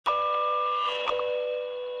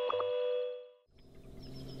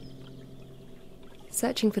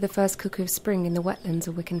Searching for the first cuckoo of spring in the wetlands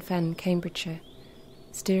of Wicken Fen, Cambridgeshire,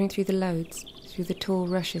 steering through the loads, through the tall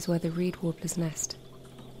rushes where the reed warblers nest.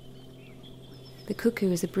 The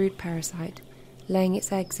cuckoo is a brood parasite, laying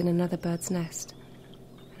its eggs in another bird's nest,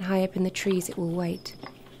 and high up in the trees it will wait,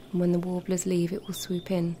 and when the warblers leave it will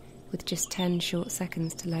swoop in with just 10 short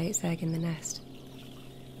seconds to lay its egg in the nest.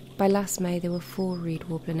 By last May there were 4 reed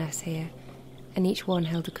warbler nests here, and each one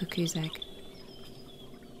held a cuckoo's egg.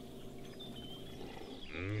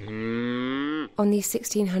 On these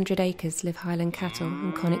 1,600 acres live Highland cattle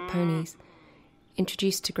and conic ponies,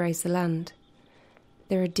 introduced to graze the land.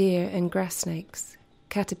 There are deer and grass snakes,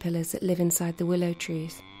 caterpillars that live inside the willow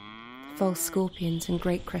trees, false scorpions and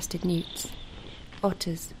great-crested newts,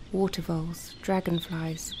 otters, water voles,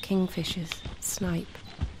 dragonflies, kingfishers, snipe,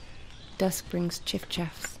 dusk-brings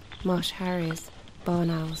chiffchaffs, marsh harriers, barn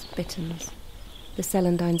owls, bitterns. The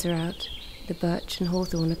celandines are out, the birch and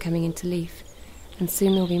hawthorn are coming into leaf, and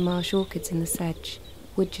soon there'll be marsh orchids in the sedge,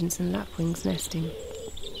 widgeons and lapwings nesting.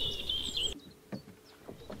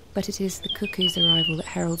 But it is the cuckoo's arrival that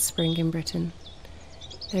heralds spring in Britain.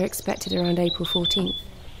 They're expected around April 14th,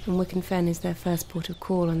 and Wicken Fen is their first port of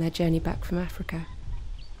call on their journey back from Africa.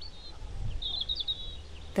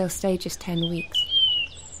 They'll stay just 10 weeks.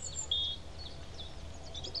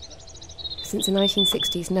 Since the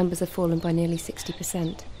 1960s, numbers have fallen by nearly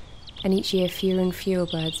 60%, and each year fewer and fewer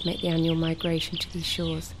birds make the annual migration to these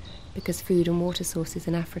shores because food and water sources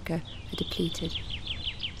in Africa are depleted.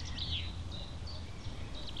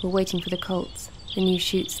 We're waiting for the colts, the new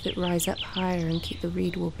shoots that rise up higher and keep the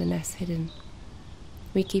reed warbler nests hidden.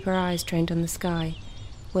 We keep our eyes trained on the sky,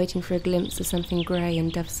 waiting for a glimpse of something grey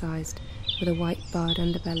and dove-sized with a white barred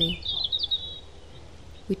underbelly.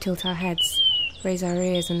 We tilt our heads, raise our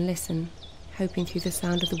ears and listen, hoping through the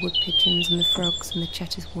sound of the wood pigeons and the frogs and the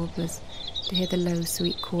Chettish warblers to hear the low,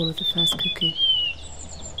 sweet call of the first cuckoo.